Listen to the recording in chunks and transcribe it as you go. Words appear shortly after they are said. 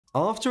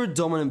After a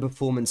dominant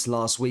performance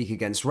last week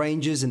against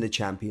Rangers in the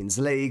Champions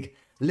League,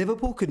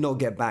 Liverpool could not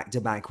get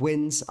back-to-back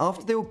wins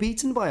after they were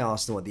beaten by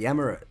Arsenal at the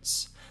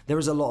Emirates. There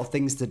is a lot of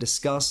things to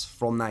discuss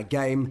from that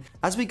game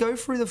as we go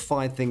through the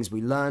 5 things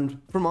we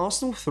learned from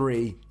Arsenal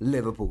 3,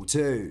 Liverpool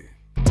 2.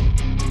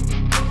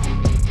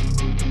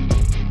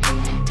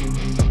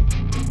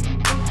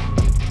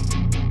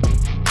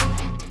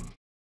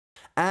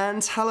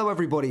 And hello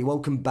everybody,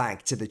 welcome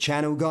back to the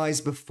channel guys.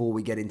 Before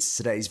we get into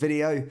today's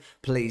video,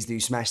 please do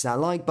smash that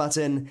like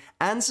button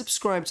and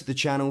subscribe to the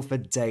channel for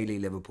daily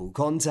Liverpool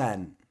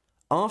content.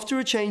 After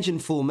a change in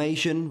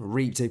formation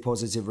reaped a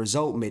positive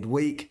result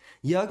midweek,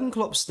 Jurgen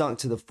Klopp stuck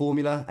to the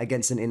formula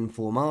against an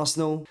in-form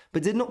Arsenal,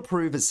 but did not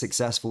prove as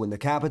successful in the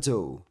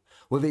capital.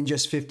 Within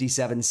just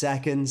 57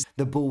 seconds,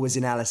 the ball was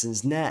in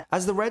Alisson's net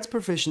as the Reds'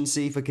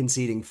 proficiency for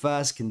conceding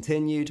first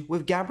continued,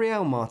 with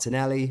Gabriel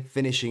Martinelli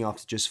finishing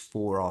after just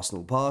 4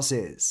 Arsenal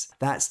passes.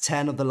 That's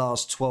 10 of the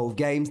last 12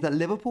 games that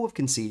Liverpool have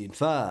conceded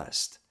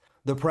first.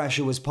 The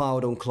pressure was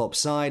piled on Klopp's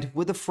side,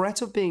 with the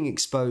threat of being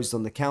exposed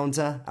on the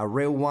counter a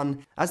real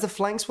one, as the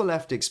flanks were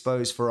left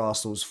exposed for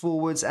Arsenal's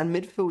forwards and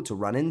midfield to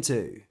run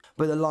into.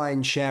 But the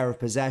lion's share of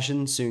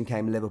possession soon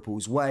came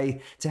Liverpool's way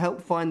to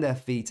help find their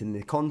feet in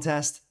the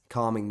contest,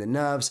 calming the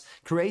nerves,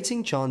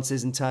 creating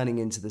chances and turning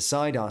into the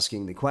side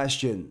asking the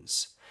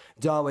questions.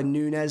 Darwin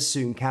Núñez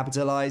soon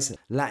capitalised,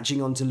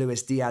 latching onto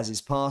Luis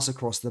Diaz's pass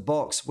across the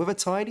box with a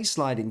tidy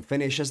sliding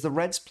finish as the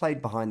Reds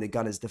played behind the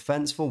Gunners'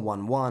 defence for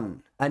 1-1.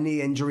 A knee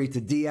injury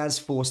to Diaz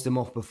forced him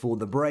off before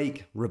the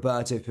break.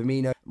 Roberto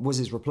Firmino was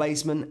his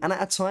replacement, and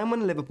at a time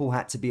when Liverpool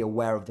had to be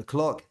aware of the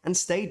clock and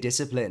stay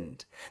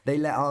disciplined. They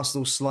let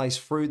Arsenal slice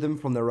through them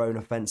from their own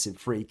offensive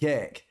free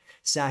kick.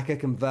 Saka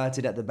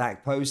converted at the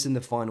back post in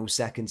the final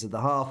seconds of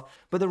the half,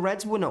 but the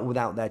Reds were not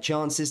without their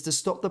chances to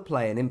stop the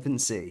play in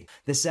infancy.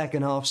 The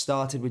second half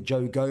started with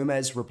Joe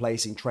Gomez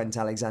replacing Trent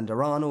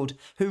Alexander-Arnold,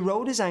 who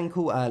rolled his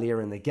ankle earlier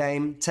in the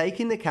game,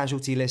 taking the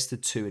casualty list to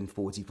 2 in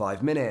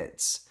 45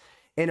 minutes.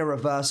 In a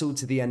reversal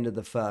to the end of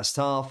the first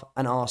half,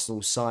 an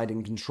Arsenal side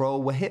in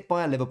control were hit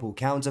by a Liverpool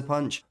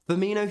counterpunch,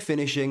 Firmino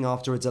finishing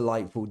after a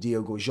delightful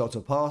Diogo Jota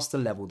pass to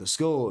level the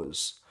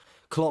scores.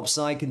 Klopp's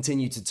side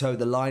continued to toe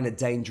the line of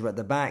danger at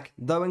the back,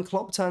 though when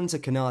Klopp turned to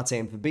Konate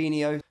and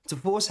Fabinho to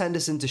force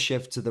Henderson to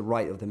shift to the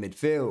right of the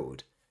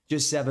midfield.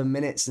 Just 7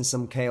 minutes and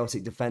some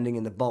chaotic defending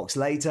in the box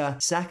later,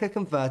 Saka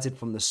converted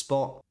from the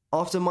spot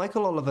after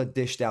Michael Oliver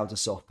dished out a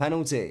soft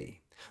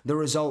penalty. The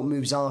result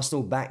moves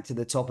Arsenal back to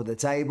the top of the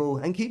table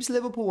and keeps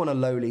Liverpool on a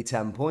lowly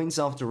 10 points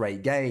after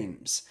 8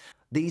 games.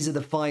 These are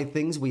the 5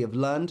 things we have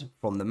learned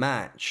from the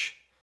match.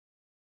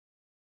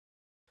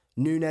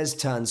 Núñez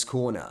turns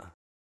corner.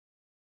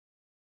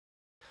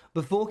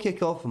 Before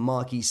kick-off,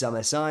 marquee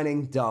summer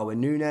signing Darwin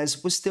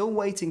Núñez was still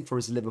waiting for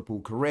his Liverpool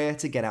career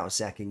to get out of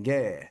second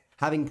gear.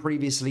 Having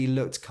previously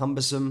looked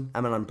cumbersome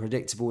and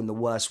unpredictable in the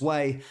worst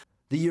way,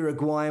 the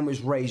Uruguayan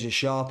was razor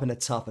sharp in a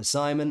tough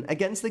assignment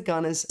against the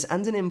Gunners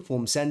and an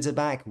informed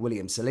centre-back,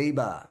 William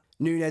Saliba.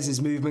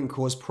 Núñez's movement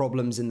caused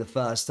problems in the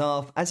first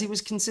half as he was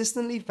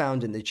consistently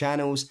found in the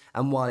channels,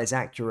 and while his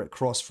accurate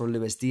cross from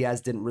Luis Diaz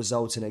didn't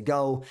result in a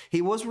goal,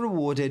 he was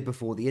rewarded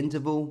before the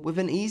interval with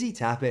an easy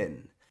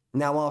tap-in.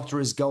 Now after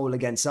his goal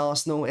against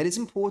Arsenal, it is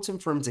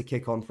important for him to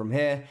kick on from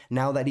here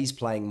now that he's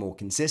playing more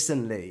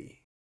consistently.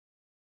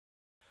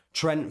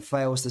 Trent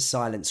fails to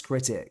silence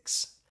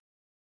critics.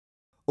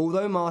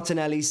 Although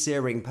Martinelli's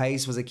searing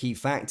pace was a key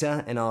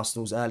factor in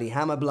Arsenal's early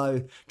hammer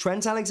blow,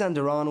 Trent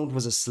Alexander-Arnold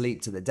was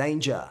asleep to the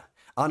danger.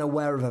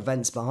 Unaware of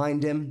events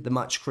behind him, the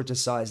much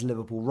criticised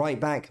Liverpool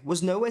right-back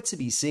was nowhere to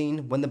be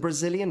seen when the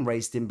Brazilian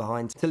raced in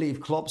behind to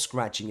leave Klopp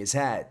scratching his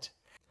head.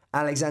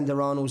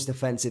 Alexander-Arnold's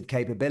defensive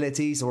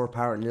capabilities, or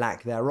apparent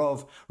lack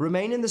thereof,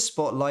 remain in the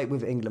spotlight,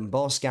 with England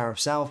boss Gareth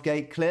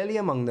Southgate clearly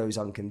among those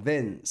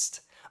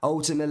unconvinced.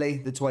 Ultimately,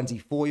 the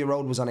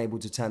 24-year-old was unable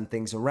to turn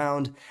things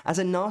around as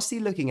a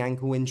nasty-looking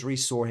ankle injury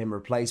saw him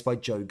replaced by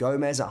Joe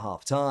Gomez at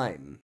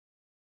half-time.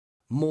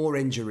 More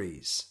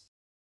injuries.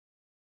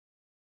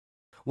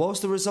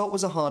 Whilst the result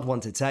was a hard one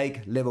to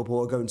take,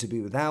 Liverpool are going to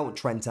be without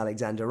Trent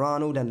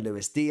Alexander-Arnold and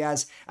Luis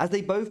Diaz as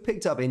they both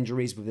picked up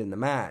injuries within the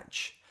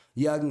match.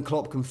 Jurgen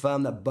Klopp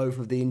confirmed that both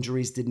of the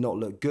injuries did not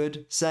look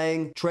good,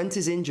 saying, "Trent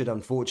is injured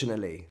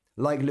unfortunately.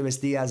 Like Luis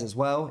Diaz as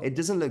well, it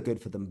doesn't look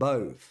good for them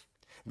both."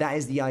 That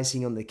is the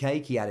icing on the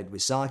cake, he added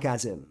with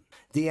sarcasm.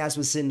 Diaz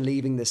was seen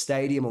leaving the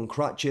stadium on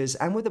crutches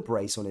and with a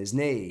brace on his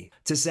knee.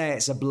 To say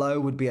it's a blow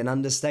would be an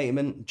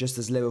understatement, just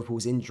as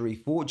Liverpool's injury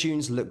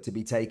fortunes look to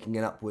be taking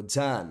an upward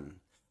turn.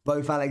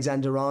 Both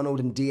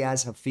Alexander-Arnold and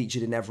Diaz have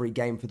featured in every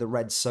game for the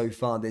Reds so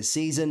far this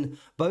season,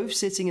 both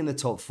sitting in the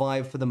top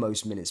 5 for the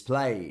most minutes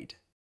played.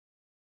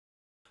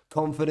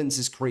 Confidence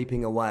is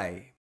creeping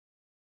away.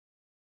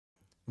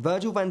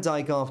 Virgil van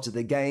Dijk after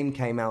the game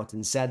came out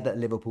and said that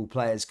Liverpool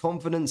players'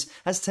 confidence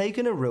has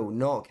taken a real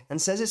knock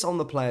and says it's on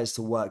the players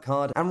to work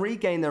hard and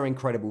regain their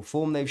incredible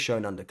form they've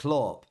shown under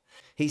Klopp.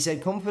 He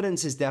said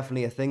confidence is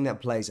definitely a thing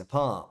that plays a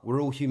part. We're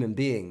all human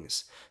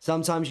beings.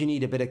 Sometimes you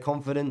need a bit of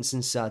confidence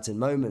in certain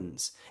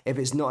moments. If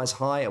it's not as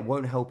high, it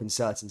won't help in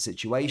certain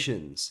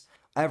situations.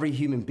 Every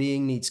human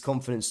being needs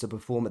confidence to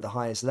perform at the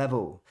highest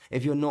level.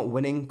 If you're not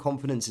winning,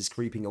 confidence is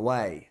creeping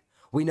away.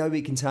 We know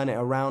we can turn it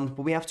around,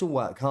 but we have to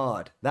work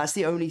hard. That's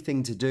the only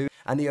thing to do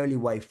and the only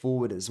way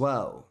forward as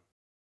well.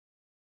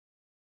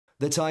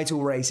 The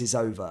title race is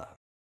over.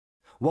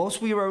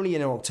 Whilst we are only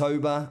in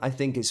October, I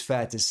think it's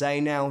fair to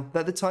say now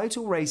that the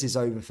title race is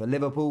over for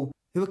Liverpool,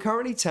 who are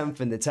currently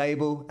 10th in the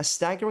table, a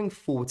staggering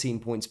 14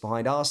 points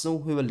behind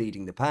Arsenal, who are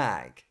leading the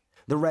pack.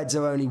 The Reds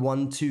have only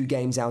won 2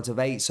 games out of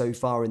 8 so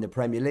far in the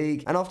Premier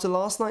League, and after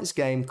last night's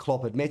game,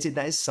 Klopp admitted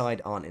that his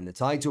side aren't in the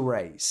title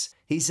race.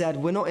 He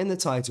said, "We're not in the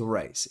title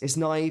race. It's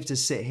naive to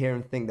sit here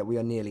and think that we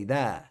are nearly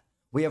there.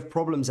 We have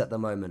problems at the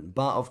moment,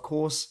 but of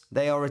course,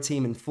 they are a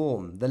team in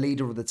form, the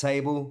leader of the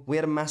table. We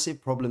had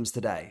massive problems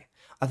today.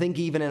 I think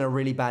even in a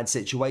really bad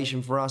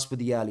situation for us with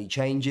the early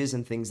changes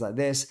and things like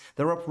this,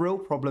 there are real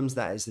problems,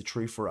 that is the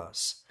truth for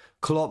us."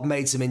 Klopp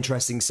made some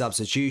interesting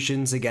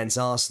substitutions against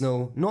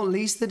Arsenal, not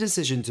least the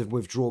decision to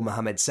withdraw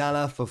Mohamed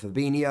Salah for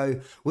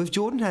Fabinho, with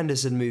Jordan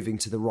Henderson moving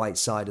to the right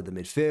side of the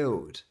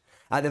midfield.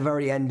 At the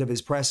very end of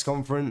his press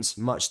conference,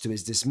 much to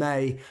his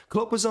dismay,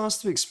 Klopp was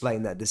asked to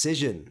explain that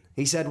decision.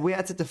 He said, "We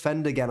had to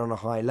defend again on a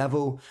high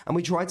level, and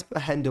we tried to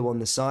put Hendo on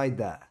the side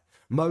there.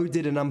 Mo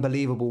did an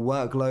unbelievable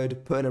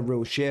workload, put in a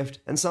real shift,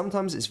 and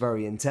sometimes it's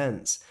very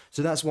intense.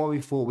 So that's why we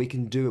thought we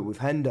can do it with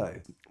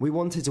Hendo. We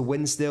wanted to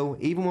win still,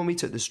 even when we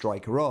took the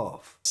striker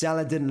off."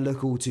 Salah didn't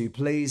look all too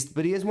pleased,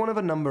 but he is one of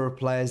a number of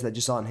players that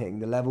just aren't hitting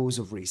the levels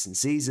of recent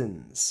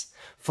seasons.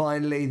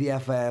 Finally, the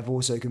FA have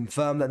also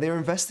confirmed that they're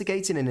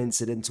investigating an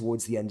incident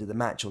towards the end of the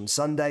match on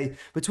Sunday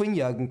between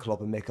Jurgen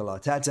Klopp and Mikel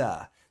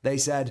Arteta. They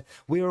said,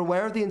 "We are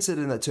aware of the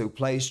incident that took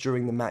place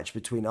during the match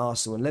between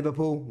Arsenal and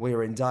Liverpool. We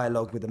are in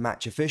dialogue with the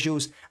match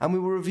officials and we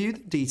will review the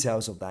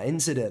details of that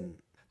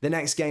incident." The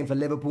next game for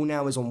Liverpool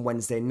now is on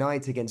Wednesday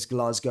night against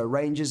Glasgow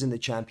Rangers in the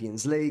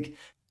Champions League,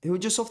 who are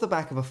just off the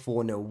back of a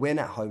 4-0 win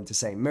at home to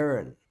St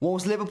Mirren.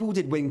 Whilst Liverpool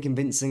did win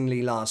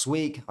convincingly last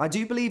week, I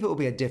do believe it will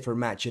be a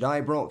different match at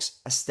Ibrox,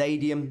 a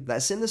stadium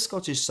that's seen the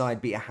Scottish side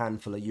beat a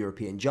handful of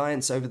European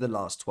giants over the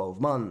last 12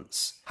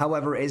 months.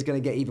 However, it is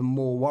going to get even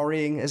more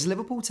worrying as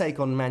Liverpool take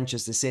on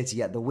Manchester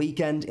City at the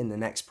weekend in the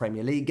next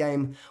Premier League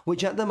game,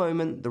 which at the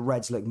moment the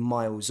Reds look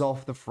miles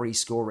off the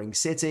free-scoring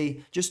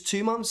City, just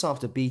 2 months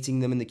after beating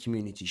them in the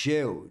Community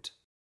Shield.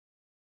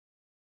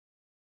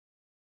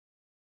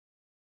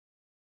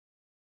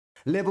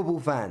 Liverpool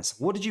fans,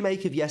 what did you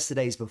make of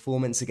yesterday's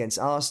performance against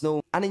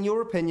Arsenal? And in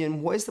your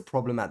opinion, what is the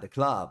problem at the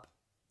club?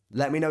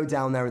 Let me know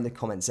down there in the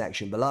comment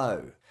section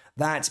below.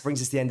 That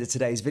brings us to the end of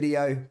today's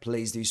video.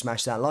 Please do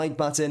smash that like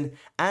button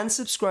and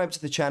subscribe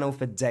to the channel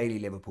for daily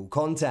Liverpool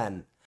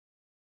content.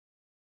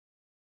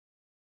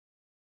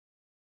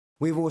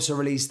 We've also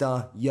released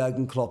our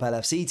Jurgen Klopp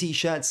LFC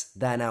t-shirts.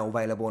 They're now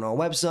available on our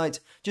website.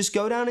 Just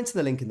go down into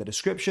the link in the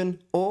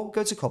description or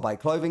go to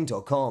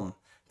copbyclothing.com.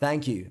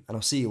 Thank you, and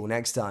I'll see you all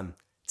next time.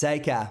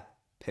 Take care.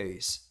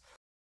 Peace.